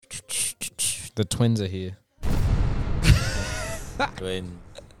the twins are here. When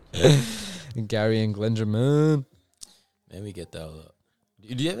Garry and Glenn, man. man, we get that a lot.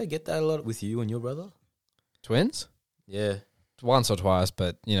 Do you ever get that a lot with you and your brother? Twins? Yeah. Once or twice,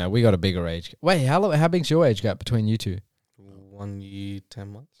 but, you know, we got a bigger age. Wait, how big's your age gap between you two? 1 year,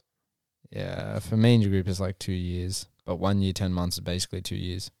 10 months. Yeah, for me and your group is like 2 years. But 1 year, 10 months is basically 2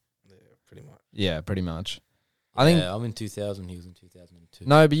 years. Yeah, pretty much. Yeah, pretty much. I think I'm in 2000. He was in 2002.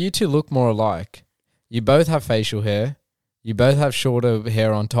 no, but you two look more alike. You both have facial hair. You both have shorter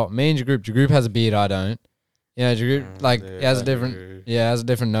hair on top. Me and your group has a beard. I don't. You know, your group it has a different. Yeah, has a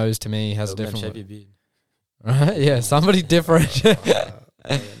different nose to me. Has a different. Shave your beard. Right? Yeah, somebody different.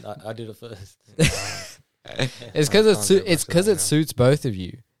 I did it first. It's because it suits both of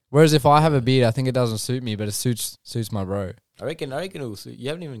you. Whereas if I have a beard, I think it doesn't suit me, but it suits my bro. I reckon it will suit. You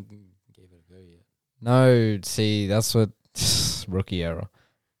haven't even gave it a go yet. No, see, that's what rookie error.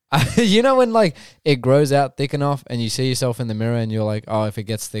 You know when like it grows out thick enough and you see yourself in the mirror and you're like, oh, if it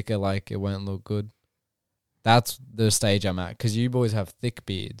gets thicker, like it won't look good. That's the stage I'm at because you boys have thick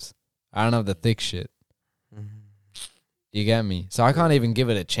beards. I don't have the thick shit. You get me? So I can't even give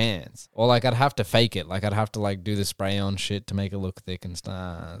it a chance. Or like I'd have to fake it. Like I'd have to like do the spray on shit to make it look thick and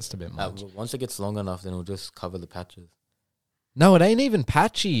stuff. It's a bit much. Once it gets long enough, then it'll just cover the patches. No, it ain't even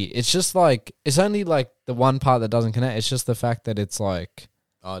patchy. It's just like, it's only like the one part that doesn't connect. It's just the fact that it's like,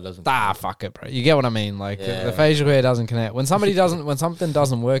 oh, it doesn't. Fuck it, bro. You get what I mean? Like the facial hair doesn't connect. When something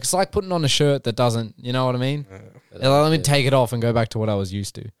doesn't work, it's like putting on a shirt that doesn't, you know what I mean? Let me take it off and go back to what I was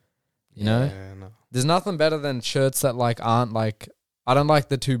used to. You know? Yeah, no. There's nothing better than shirts that like aren't like, I don't like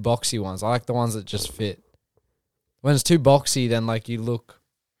the too boxy ones. I like the ones that just fit. When it's too boxy, then like you look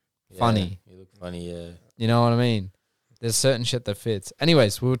funny. You look funny, yeah. You know what I mean? There's certain shit that fits.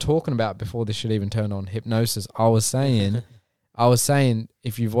 Anyways, we were talking about before this shit even turned on hypnosis. I was saying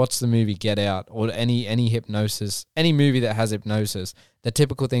if you've watched the movie Get Out or any hypnosis, any movie that has hypnosis, the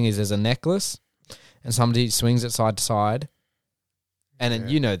typical thing is there's a necklace and somebody swings it side to side. And then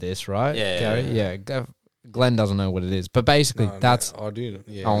you know this, right, Garry? Yeah. Glenn doesn't know what it is. But basically that's... No, I do.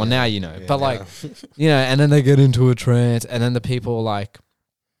 Yeah, well, now you know. Yeah, but like, you know, and then they get into a trance and then the people are like,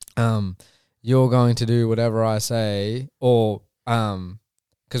 you're going to do whatever I say, or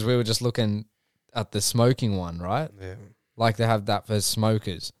because we were just looking at the smoking one, right? Yeah. Like they have that for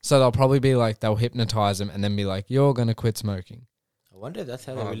smokers. So they'll probably be like, they'll hypnotize them and then be like, you're going to quit smoking. I wonder if that's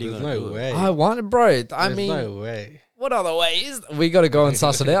how they're really going to do way. it. I want, bro. There's no way. What other way is? We got to go and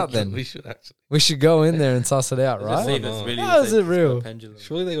suss it out then. We should go in there and suss it out, right? How is it real?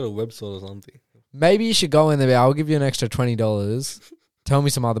 Surely they got a website or something. Maybe you should go in there. I'll give you an extra $20. Tell me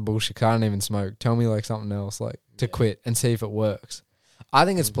some other bullshit. 'Cause I don't even smoke. Tell me like something else, like to quit and see if it works. I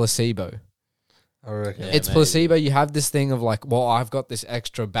think it's placebo. I reckon. It's maybe placebo. You have this thing of like, well, I've got this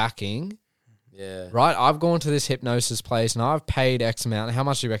extra backing. Yeah. Right? I've gone to this hypnosis place and I've paid X amount. How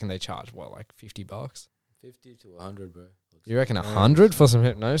much do you reckon they charge? What, like $50? 50 to 100, bro. You reckon 100 for some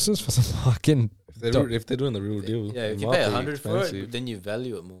hypnosis? For some fucking... If they're doing the real deal. Yeah, if you pay 100 for it, then you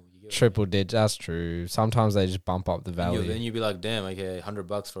value it more. Triple digit, that's true. Sometimes they just bump up the value. Then you'd be like, damn, okay,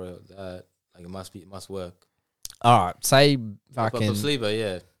 $100 for that. Like, it must work. All right, say But fucking... placebo,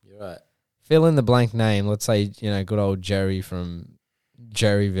 yeah, you're right. Fill in the blank name. Let's say, you know, good old Jerry from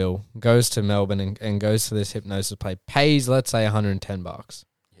Jerryville goes to Melbourne and goes to this hypnosis place, pays, let's say, $110.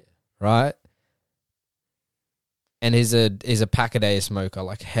 Yeah. Right? And he's a pack-a-day smoker,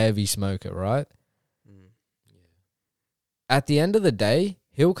 like heavy smoker, right? Yeah. At the end of the day,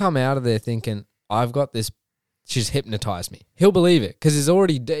 he'll come out of there thinking, I've got this, she's hypnotized me. He'll believe it because he's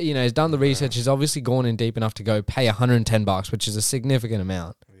already, you know, he's done the research. He's obviously gone in deep enough to go pay $110, which is a significant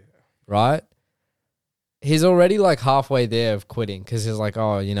amount, right? He's already like halfway there of quitting because he's like,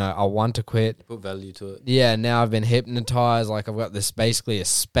 oh, you know, I want to quit. Put value to it. Yeah, now I've been hypnotized. Like I've got this basically a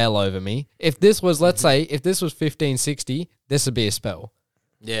spell over me. If this was, let's say, if this was 1560, this would be a spell.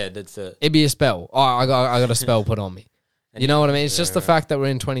 Yeah, that's it. It'd be a spell. Oh, I got a spell put on me. You know what I mean? It's just the fact that we're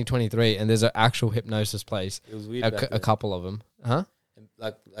in 2023 and there's an actual hypnosis place. It was weird. A couple of them, huh? And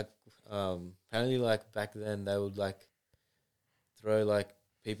apparently, like back then, they would like throw like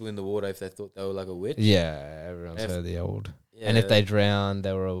people in the water if they thought they were like a witch. Yeah, everyone's heard the old. Yeah. And if they drowned,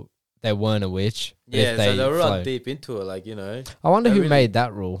 they weren't a witch. Yeah, so they were like deep into it, like, you know. I wonder who made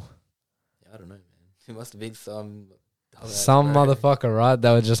that rule. Yeah, I don't know, man. It must have been some motherfucker, right?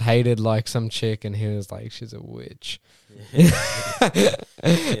 They were just hated like some chick, and he was like, "She's a witch." Yeah.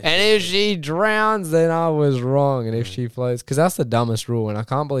 And if she drowns, then I was wrong, and if she floats, because that's the dumbest rule, and I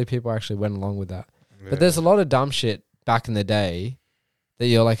can't believe people actually went along with that. Yeah. But there's a lot of dumb shit back in the day that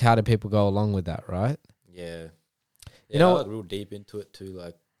you're like, how do people go along with that, right? Yeah. You know, I got real deep into it too.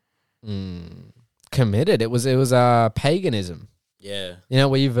 Like, Committed. It was paganism. Yeah. You know,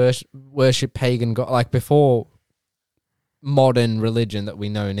 where you worship pagan god, like before modern religion that we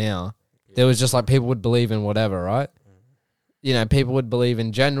know now. There was just like people would believe in whatever, right? You know, people would believe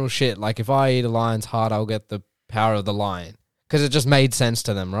in general shit. Like if I eat a lion's heart, I'll get the power of the lion because it just made sense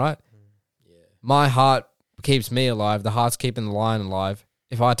to them, right? Yeah. My heart keeps me alive. The heart's keeping the lion alive.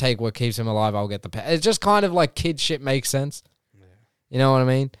 If I take what keeps him alive, I'll get the power. It's just kind of like kid shit makes sense. Yeah. You know what I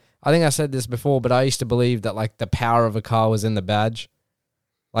mean? I think I said this before, but I used to believe that like the power of a car was in the badge.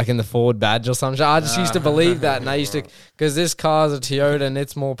 Like in the Ford badge or something. I just used to believe that. And I used to, because this car's a Toyota and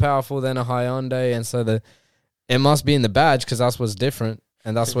it's more powerful than a Hyundai. And so it must be in the badge because that's what's different.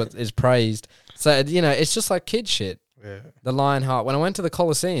 And that's what is praised. So, you know, it's just like kid shit. Yeah. The lion heart. When I went to the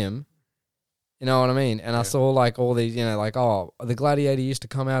Colosseum, you know what I mean? And I saw like all these, you know, like, oh, the gladiator used to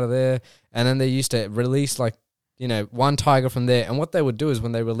come out of there. And then they used to release like, you know, one tiger from there. And what they would do is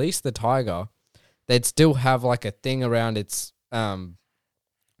when they released the tiger, they'd still have like a thing around its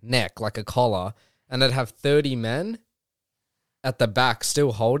neck, like a collar, and they'd have 30 men at the back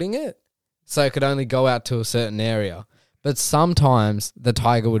still holding it, so it could only go out to a certain area. But sometimes the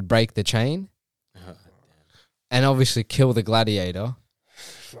tiger would break the chain and obviously kill the gladiator,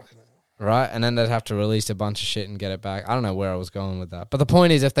 right? And then they'd have to release a bunch of shit and get it back. I don't know where I was going with that. But the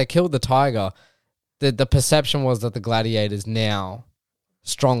point is, if they killed the tiger, the perception was that the gladiator's now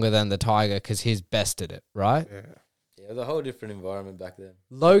stronger than the tiger because he's bested it, right? Yeah. Yeah, it was a whole different environment back then.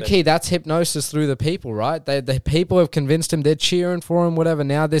 Low key, that's hypnosis through the people, right? The people have convinced him, they're cheering for him, whatever.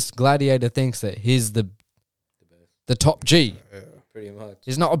 Now this gladiator thinks that he's the top G. Yeah. Pretty much.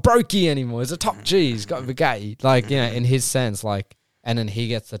 He's not a brokey anymore. He's a top G. He's got a gay, like, you know, in his sense, like. And then he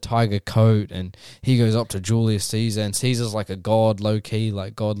gets the tiger coat, and he goes up to Julius Caesar, and Caesar's like a god, low key,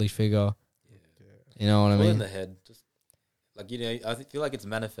 like godly figure. Yeah. You know what I All in mean? the head, just like, you know, I feel like it's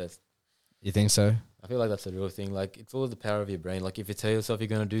manifest. You think so? I feel like that's a real thing. Like, it's all the power of your brain. Like, if you tell yourself you're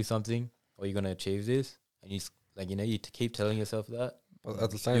going to do something or you're going to achieve this, and you, like, you know, you keep telling yourself that, But at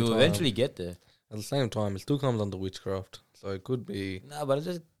the same you'll time, eventually get there. At the same time, it still comes under witchcraft. So it could be. No, but it's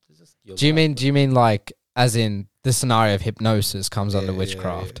just your Do you gut. mean like, as in the scenario of hypnosis comes under Yeah,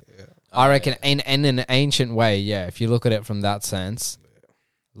 witchcraft? Yeah. I reckon in an ancient way, yeah, if you look at it from that sense,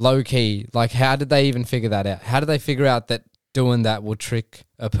 low key, like how did they even figure that out? How did they figure out that doing that will trick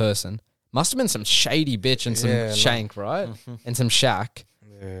a person? Must have been some shady bitch and some shank, right? And some shack.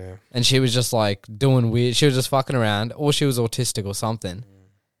 Yeah. And she was just like doing weird, she was just fucking around, or she was autistic or something.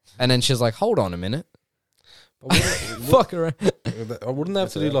 And then she was like, hold on a minute. But Fuck around. wouldn't they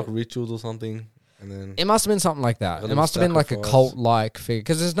have to do like rituals or something? And then It must have been something like that. Let It them must have been like a sacrifice. cult-like figure.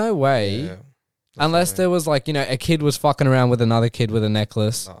 Because there's no way... yeah. Unless there was like, you know, a kid was fucking around with another kid with a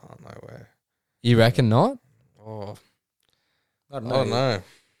necklace. No way. You reckon not? Oh, I don't I know. don't know.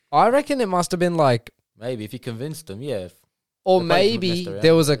 I reckon it must have been like, Maybe if you convinced them, yeah. or They probably maybe messed around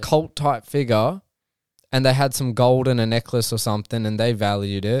there was a with it. cult type figure and they had some gold in a necklace or something and they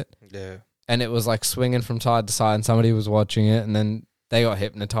valued it. Yeah. And it was like swinging from side to side and somebody was watching it and then they got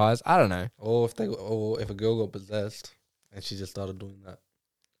hypnotized. I don't know. Or if a girl got possessed and she just started doing that.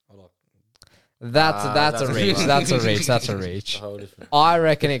 I like. That's a reach. That's a reach. That's a It's a reach. whole different. I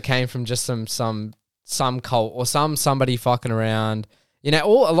reckon it came from just some cult or somebody fucking around. You know,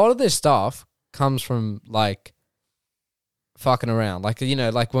 a lot of this stuff comes from like fucking around. Like, you know,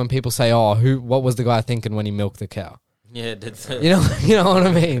 like when people say, "Oh, what was the guy thinking when he milked the cow?" Yeah, that's it. You know what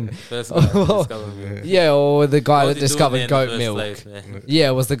I mean? First guy to discover milk. Yeah, or the guy What that was he doing discovered there in the goat first milk. place, man? Yeah,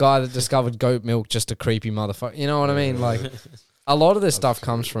 it was the guy that discovered goat milk just a creepy motherfucker. You know what I mean? Like a lot of this stuff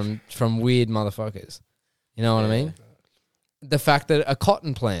comes from weird motherfuckers. You know what I mean? The fact that a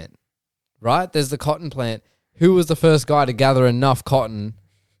cotton plant, right? There's the cotton plant. Who was the first guy to gather enough cotton?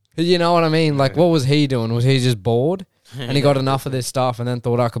 You know what I mean? Like, what was he doing? Was he just bored? And he got enough of this stuff and then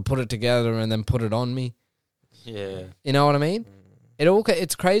thought I could put it together and then put it on me? Yeah. You know what I mean?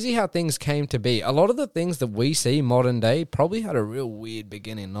 It's crazy how things came to be. A lot of the things that we see modern day probably had a real weird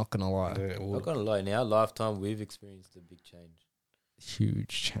beginning, not going to lie. Yeah, I'm not gonna lie. In our lifetime, we've experienced a big change. Huge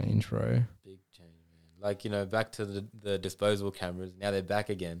change, bro. Big change, man. Like, you know, back to the disposable cameras. Now they're back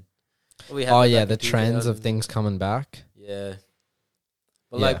again. Oh, yeah, the trends of things coming back. Yeah.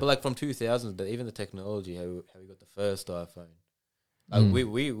 But Yeah. like from 2000s, even the technology, how we got the first iPhone. Like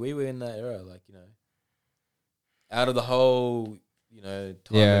we were in that era, like, you know, out of the whole, you know,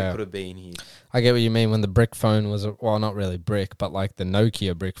 time Yeah. we could have been here. I get what you mean when the brick phone was, well, not really brick, but like the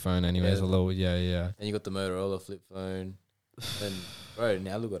Nokia brick phone anyways, Yeah. a little, yeah. Then you got the Motorola flip phone. And bro,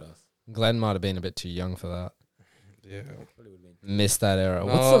 now look at us. Glenn might have been a bit too young for that. Yeah. Probably would have been. Missed that era.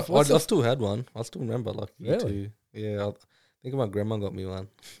 No, What's I still had one. I still remember, like, Really? yeah. think my grandma got me one.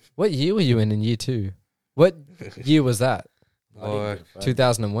 What year were you in year 2? What year was that? I didn't Like get a phone.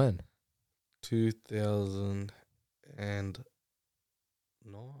 2000 and when? 2000 and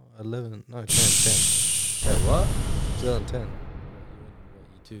 11. No, 10. Wait, what? 2010. You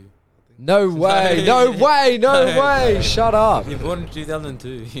too. No way, no way, no way. Shut up. You're born in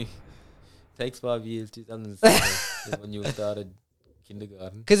 2002. Takes 5 years. 2007 is when you started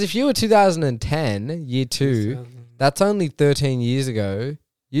kindergarten. Because if you were 2010, year 2, that's only 13 years ago.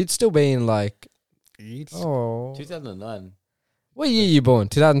 You'd still be in like, oh. 2009. What year you born?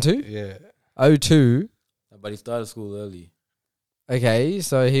 2002? Yeah. 02? But he started school early. Okay,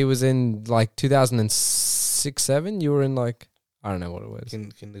 so he was in like 2006, 7? You were in like, I don't know what it was.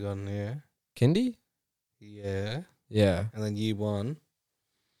 Kindergarten, yeah. Kindy? Yeah. Yeah. And then year 1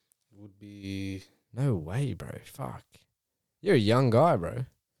 would be... No way, bro. Fuck. You're a young guy, bro.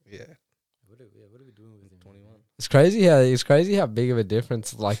 Yeah. What are we doing with him? 21. It's crazy how big of a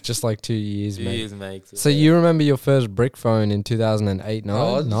difference, like just like 2 years, 2 mate. years makes. So you remember your first brick phone in 2008,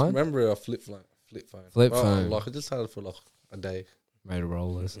 Oh, I just 9? remember a flip phone. Flip phone. Like, I just had it for like a day. Made of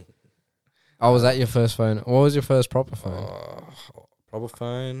rollers. Oh, was that your first phone? What was your first proper phone? Proper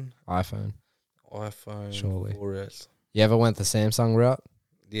phone. iPhone. iPhone Surely. 4S. You ever went the Samsung route?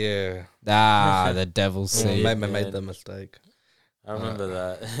 Yeah. Ah, the devil's I seed. made the mistake. I remember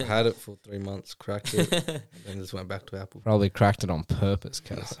that. Had it for 3 months, cracked it, and then just went back to Apple. Probably cracked it on purpose,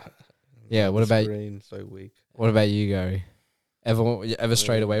 cuz. Yeah, what about screen so weak? What about you, Gary? Ever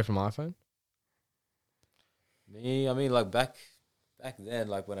strayed away from iPhone? Me, I mean, like back then,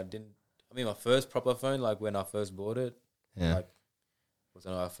 like when I didn't. I mean, my first proper phone, like when I first bought it, Yeah. like was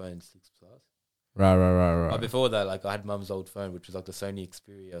an iPhone 6 Plus. Right. But before that, like I had mum's old phone, which was like the Sony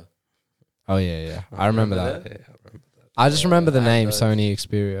Xperia. Oh yeah. I remember that. Yeah, I remember that. I just remember the I had name those. Sony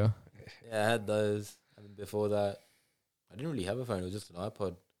Xperia. Yeah, I had those. And before that, I didn't really have a phone. It was just an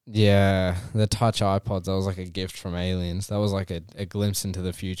iPod. Yeah, the touch iPods. That was like a gift from aliens. That was like a glimpse into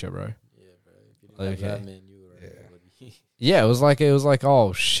the future, bro. Yeah, bro. If you didn't have Okay. that, man, you were Yeah. nobody. Yeah, it was like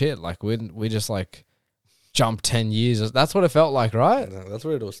oh shit, like we just like jumped 10 years. That's what it felt like, right? No, that's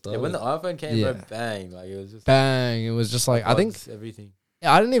where it all started. Yeah, when the iPhone came, Yeah. bro, bang! Like it was just Bang! It was just like I think buds, everything.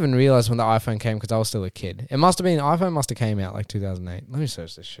 I didn't even realize when the iPhone came because I was still a kid. It must have been iPhone must have came out like 2008. Let me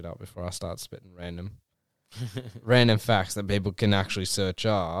search this shit up before I start spitting random facts that people can actually search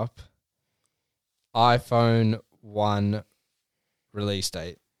up. iPhone 1 release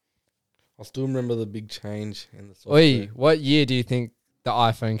date. I still remember the big change in the software. Oi, what year do you think the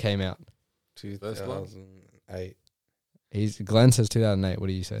iPhone came out? First one? 2008. Glenn says 2008. What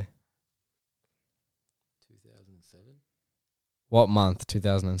do you say? 2007 What month?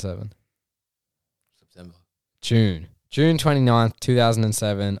 2007. September. June 29th,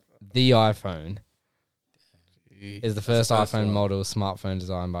 2007. The iPhone is the first first iPhone one. model smartphone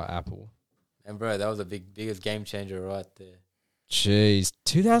designed by Apple. And bro, that was a biggest game changer right there. Jeez,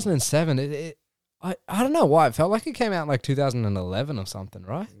 2007. I don't know why it felt like it came out in like 2011 or something,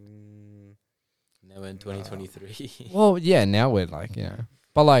 right? Now we're in 2023. Well, yeah, now we're like,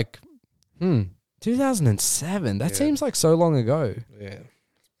 but like, 2007. That Yeah. seems like so long ago. Yeah.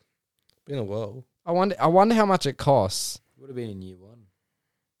 Been a while. I wonder how much it costs. Would have been in year 1,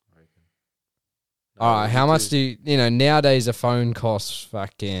 I reckon. All right, how year much two. do you nowadays a phone costs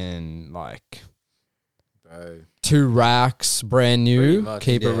fucking like Bro, 2 racks brand new. Pretty much,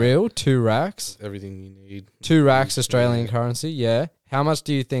 Keep it yeah. real, 2 racks. Everything you need. 2 racks Australian Yeah. currency, yeah. How much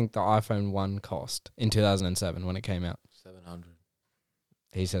do you think the iPhone 1 cost in 2007 when it came out? 700.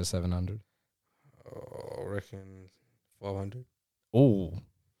 He says 700. I reckon 500. Ooh.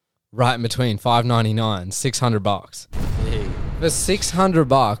 Right in between, $599, $600. Hey, For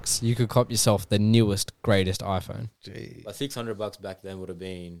 $600, you could cop yourself the newest, greatest iPhone. Gee. but $600 back then would have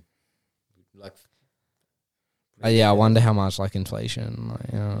been like. Yeah, I wonder how much like inflation.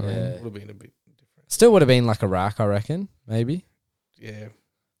 Like, you know what I mean? Yeah. Would have been a bit different. Still would have been like a rack, I reckon. Maybe Yeah.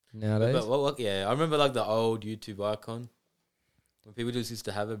 nowadays. But what, yeah, I remember like the old YouTube icon when people just used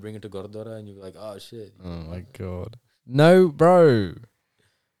to have it, bring it to Gordora, and you'd be like, oh shit. Oh my god. No, bro.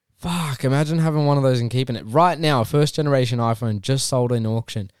 Fuck, imagine having one of those and keeping it. Right now, a first generation iPhone just sold in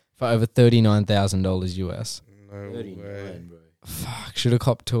auction for over $39,000 US. No 39, way. bro. Fuck, should have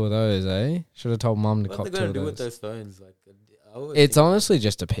copped 2 of those, eh? Should have told mum to What are cop they 2 gonna of do with those. those phones? Like, I always It's think- honestly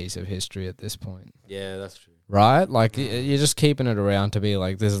just a piece of history at this point. Yeah, that's true. Right? Like, you're just keeping it around to be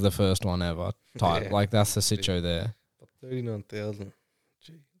like, this is the first one ever type. Yeah. Like, that's the sitcho there. But 39,000.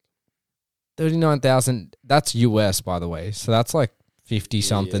 Gee. 39,000, that's US, by the way. So that's like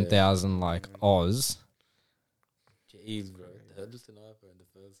 50-something Yeah. thousand, like, Oz. Jeez, bro. Just an iPhone,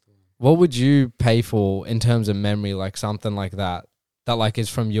 the first one. what would you pay for in terms of memory, like something like that like is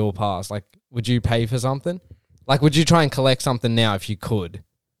from your past? Like, would you pay for something? Like, would you try and collect something now if you could?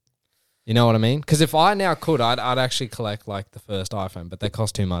 You know what I mean? Because if I now could, I'd actually collect like the first iPhone, but they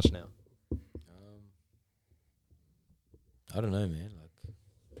cost too much now. I don't know, man.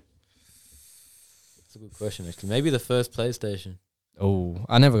 Like, that's a good question, actually. Maybe the first PlayStation. Oh,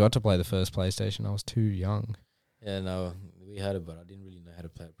 I never got to play the first PlayStation. I was too young. Yeah, no, we had it, but I didn't really know how to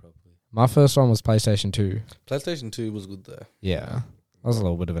play it properly. My first one was PlayStation 2. PlayStation 2 was good there. Yeah. That was a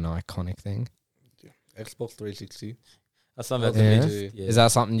little bit of an iconic thing. Xbox 360. That's something Yeah. that's yeah. Is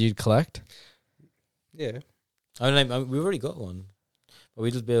that something you'd collect? Yeah. I mean, we've already got one, but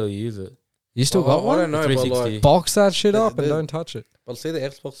we just barely use it. You still got I one? don't know, but 360. like, Box that shit up and The- don't touch it. but see the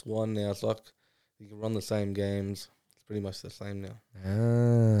Xbox One now, it's like you can run the same games. It's pretty much the same now.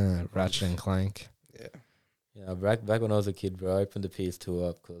 Ratchet and Clank. Yeah. Yeah, back when I was a kid, bro, I opened the PS2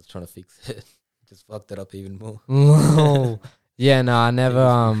 up because I was trying to fix it. Just fucked it up even more. No. Yeah, no, I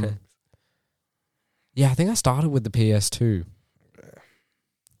never. Biggest Yeah, I think I started with the PS2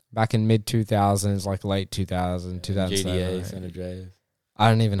 back in mid 2000s, like late 2000, 2007. GTA, San Andreas. I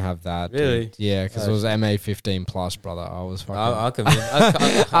don't even have that. Really? Dude. Yeah, because it was MA 15 plus, brother. I was fucking.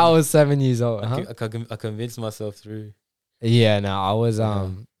 I I was 7 years old. I convinced myself through. Yeah, no, I was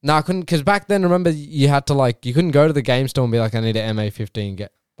no, I couldn't, because back then, remember, you had to like, you couldn't go to the game store and be like, I need an MA15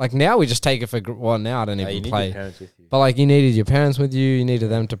 get. Like now we just take it for now I don't You even need play. your parents with you. But like you needed your parents with you needed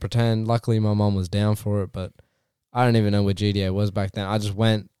them to pretend. Luckily my mom was down for it, but I don't even know what GTA was back then. I just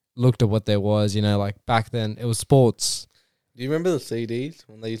went, looked at what there was, you know, like back then it was sports. Do you remember the CDs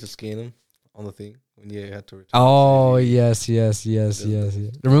when they used to scan them on the thing when you had to return? Oh the CD? yes.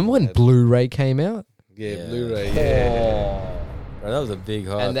 Remember when Blu-ray came out? Yeah, Blu-ray. Yeah. Bro, that was a big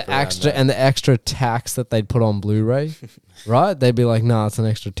hype. And the around that. extra tax that they'd put on Blu-ray, right? They'd be like, "Nah, it's an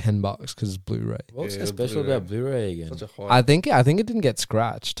extra $10 because it's Blu-ray." What's Yeah, so special Blu-ray. about Blu-ray again? Such a hype. I think it didn't get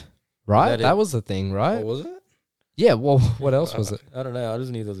scratched, right? That That it? was the thing, right? Oh, was it? Yeah. Well, what else was it? I don't know. I just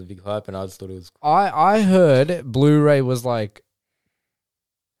knew there was a big hype, and I just thought it was. I heard Blu-ray was like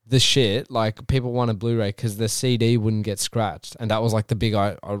the shit. Like people wanted Blu-ray because the CD wouldn't get scratched, and that was like the big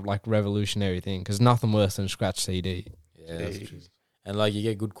like revolutionary thing. Because nothing worse than a scratched CD. Yeah, that's true. And like you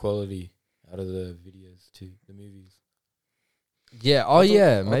get good quality out of the videos too, the movies. Yeah. Oh I thought-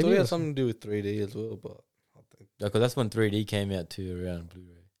 yeah. I Maybe thought it it had was- something to do with 3D as well, but I think. Yeah, because that's when 3D came out too, around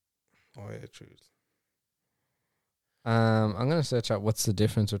Blu-ray. Oh yeah, true. I'm gonna search up what's the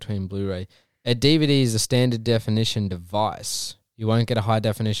difference between Blu-ray. A DVD is a standard definition device. You won't get a high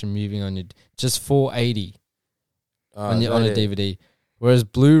definition movie on your just 480 on a DVD. Whereas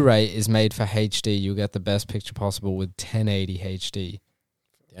Blu-ray is made for HD. You'll get the best picture possible with 1080 HD.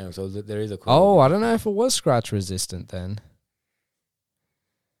 Damn, so there is a. Oh, quality. I don't know if it was scratch resistant then.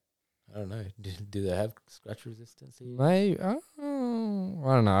 I don't know. Do they have scratch resistance? Here? Maybe. I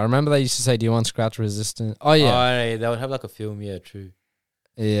don't know. I remember they used to say, "Do you want scratch resistant?" Oh Oh, yeah, yeah, they would have like a film. Yeah, true.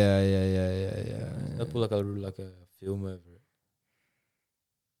 yeah. They put like a film over it.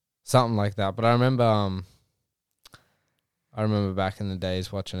 Something like that. But I remember back in the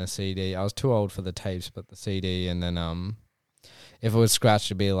days watching a CD. I was too old for the tapes, but the CD, and then if it was scratched,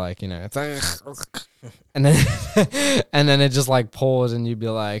 it'd be like, you know, it's like, and then and then it just like paused, and you'd be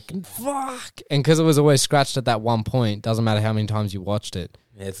like, fuck. And because it was always scratched at that one point, doesn't matter how many times you watched it,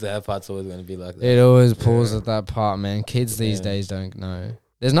 Yeah, it's that part's always going to be like that. it always paused at that part, man. Kids these days don't know.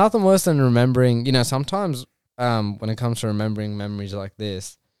 There's nothing worse than remembering, you know, sometimes when it comes to remembering memories like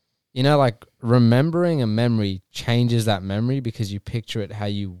this, you know, like remembering a memory changes that memory because you picture it how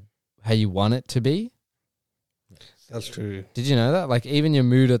you want it to be. That's true. Did you know that? Like even your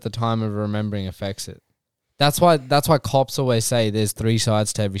mood at the time of remembering affects it. That's why cops always say there's 3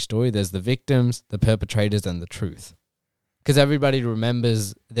 sides to every story. There's the victims, the perpetrators, and the truth. Because everybody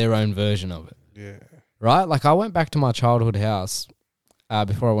remembers their own version of it. Yeah. Right? Like I went back to my childhood house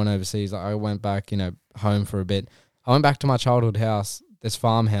before I went overseas. Like I went back, you know, home for a bit. I went back to my childhood house, this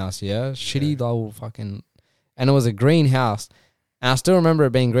farmhouse, yeah? Shitty little fucking... And it was a green house. And I still remember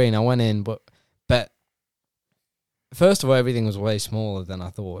it being green. I went in, but first of all, everything was way smaller than I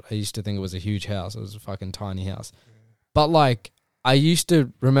thought. I used to think it was a huge house. It was a fucking tiny house. But like, I used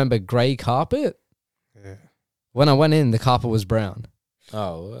to remember grey carpet. Yeah. When I went in, the carpet was brown.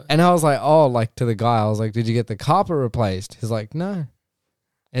 Oh, what? And I was like, oh, like to the guy, I was like, did you get the carpet replaced? He's like, no.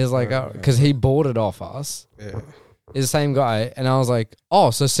 He's like, oh, because he bought it off us. Yeah. He's the same guy. And I was like, oh,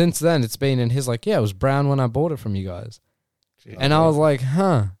 so since then it's been, and he's like, yeah, it was brown when I bought it from you guys. And I was like,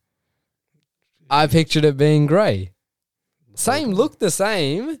 huh. I pictured it being grey. Same, looked the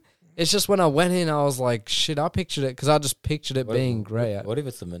same. It's just when I went in, I was like, shit, I pictured it because I just pictured it What being if, grey. What if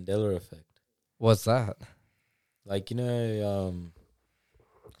it's the Mandela effect? What's that? Like, do you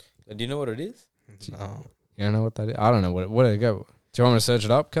know what it is? No. You don't know what that is? I don't know. What did it go? Do you want me to search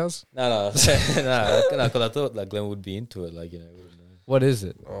it up, cuz? No, because I thought like Glenn would be into it. Like, wouldn't know. What is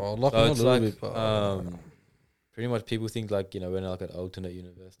it? Oh, like So a it's little like, bit, but pretty much people think like, we're in like an alternate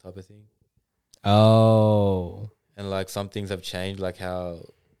universe type of thing. Oh. And like some things have changed, like how,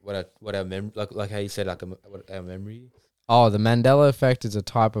 what our memory, like how you said, like what our memory. Oh, the Mandela effect is a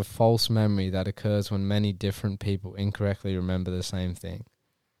type of false memory that occurs when many different people incorrectly remember the same thing.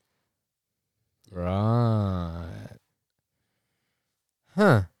 Right.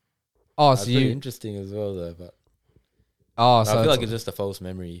 Huh. Oh, That's so pretty interesting as well, though. But Oh, so so I feel like it's just a false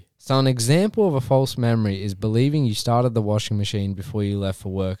memory. So an example of a false memory is believing you started the washing machine before you left for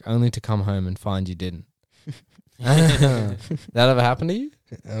work, only to come home and find you didn't. That ever happened to you?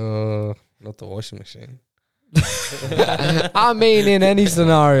 Not the washing machine. I mean, in any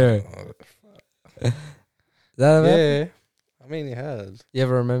scenario. That ever happened? Yeah, I mean it has. You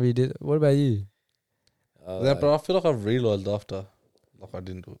ever remember you did? What about you? Yeah, but I feel like I've realized after, like I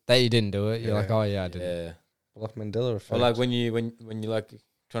didn't do it. That you didn't do it? You're Yeah. like, oh yeah, I did it. Yeah. Like Mandela effect. Or like when you like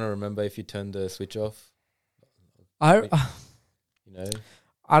trying to remember if you turn the switch off. I You know.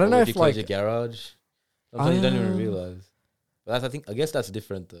 I don't Or know if if you close like your garage. Sometimes you don't even Ah. realize. But I guess that's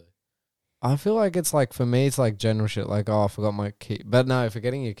different though. I feel like it's like for me, it's like general shit. Like, oh, I forgot my key. But no,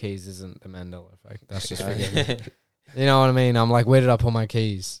 forgetting your keys isn't the Mandela effect. That's just forgetting. You know what I mean? I'm like, where did I put my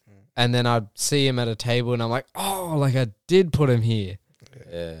keys? And then I'd see him at a table, and I'm like, oh, like I did put him here.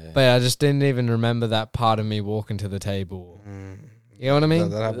 Yeah. But I just didn't even remember that part of me walking to the table. You know what I mean?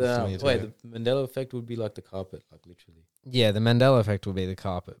 That happens to me too. Wait, the Mandela effect would be like the carpet, like literally. Yeah, the Mandela effect would be the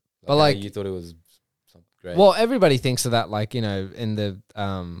carpet. But how like, you thought it was something great. well, everybody thinks of that, like, in the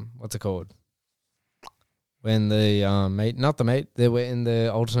what's it called? When the not the mate, they were in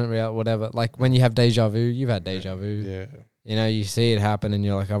the alternate reality, whatever. Like when you have deja vu, you've had deja vu. Yeah. You know, you see it happen, and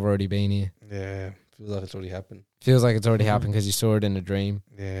you're like, I've already been here. Yeah. Feels like it's already happened. Feels like it's already happened because you saw it in a dream.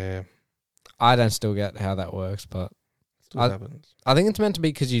 Yeah. I don't still get how that works, but Still happens. I think it's meant to be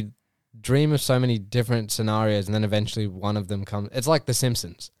because you dream of so many different scenarios, and then eventually one of them comes. It's like The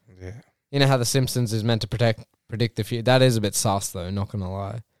Simpsons. Yeah. You know how The Simpsons is meant to predict the future. That is a bit sus, though. Not gonna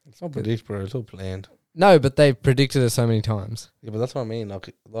lie. It's not predicted, bro. It's all planned. No, but they've predicted it so many times. Yeah, but that's what I mean. Like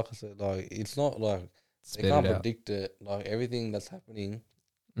I said, like it's not like Spit they it can't out. predict it. Like everything that's happening,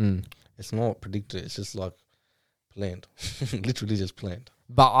 Mm. it's not predicted. It's just like planned. Literally just planned.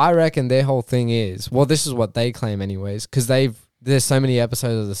 But I reckon their whole thing is, well, this is what they claim anyways, because there's so many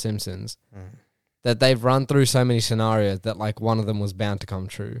episodes of The Simpsons that they've run through so many scenarios that like one of them was bound to come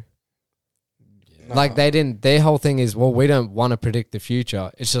true. Yeah. Like they didn't. Their whole thing is, well, we don't want to predict the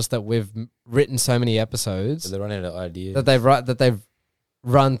future. It's just that we've written so many episodes So they're running out of ideas. that they've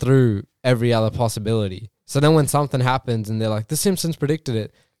run through every other possibility. So then when something happens and they're like, The Simpsons predicted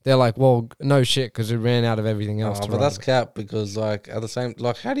it, they're like, well, no shit, because we ran out of everything else. But that's cap because like at the same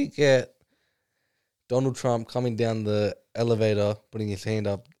like how do you get Donald Trump coming down the elevator, putting his hand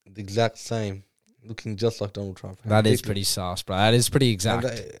up, the exact same, looking just like Donald Trump? That is pretty sus, bro. That is pretty exact.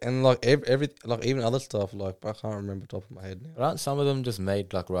 And like every like even other stuff like I can't remember top of my head now. But aren't some of them just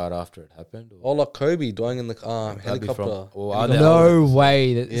made like right after it happened? Or like Kobe dying in the That'd be from- helicopter. or are there No others?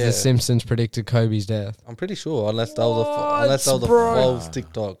 way that Yeah. The Simpsons predicted Kobe's death. I'm pretty sure unless that was What, unless that was a bro? false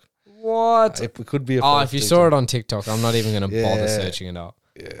TikTok. What? It could be a Oh, false if you TikTok. saw it on TikTok, I'm not even going to bother Yeah. searching it up.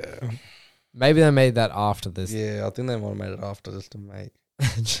 Yeah. Maybe they made that after this. Yeah, I think they might have made it after just to make.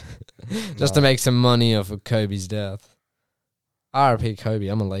 Just to make some money off of Kobe's death. R.I.P. Kobe.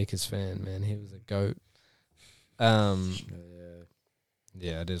 I'm a Lakers fan, man. He was a GOAT. Yeah.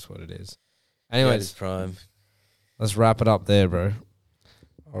 Yeah, it is what it is. Yeah, Anyways, it's prime. let's wrap it up there, bro.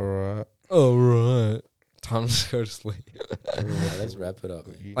 Alright. All right. Time to go to sleep. Yeah, let's wrap it up.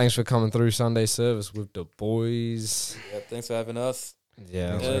 Thanks for coming through Sunday service with the boys. Yeah, thanks for having us.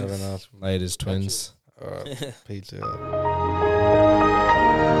 Yeah. Thanks for having us. Latest twins. Alright. Peace out.